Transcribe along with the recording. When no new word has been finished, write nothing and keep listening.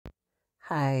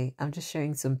Hi, I'm just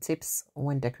sharing some tips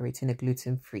when decorating a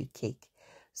gluten-free cake.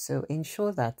 So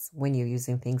ensure that when you're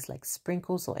using things like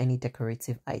sprinkles or any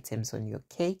decorative items on your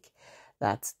cake,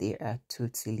 that they are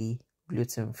totally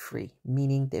gluten-free,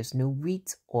 meaning there's no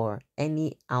wheat or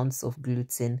any ounce of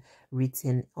gluten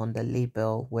written on the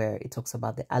label where it talks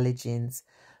about the allergens,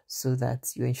 so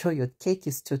that you ensure your cake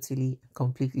is totally,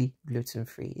 completely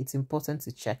gluten-free. It's important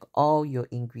to check all your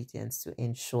ingredients to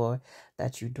ensure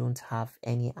that you don't have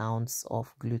any ounce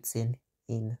of gluten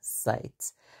in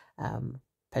sight.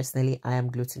 Personally, I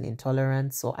am gluten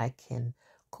intolerant, so I can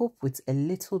cope with a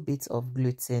little bit of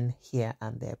gluten here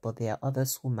and there, but there are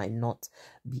others who might not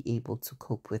be able to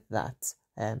cope with that.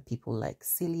 People like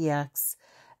celiacs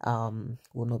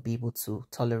will not be able to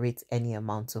tolerate any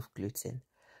amount of gluten.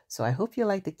 So I hope you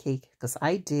like the cake because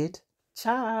I did.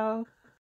 Ciao!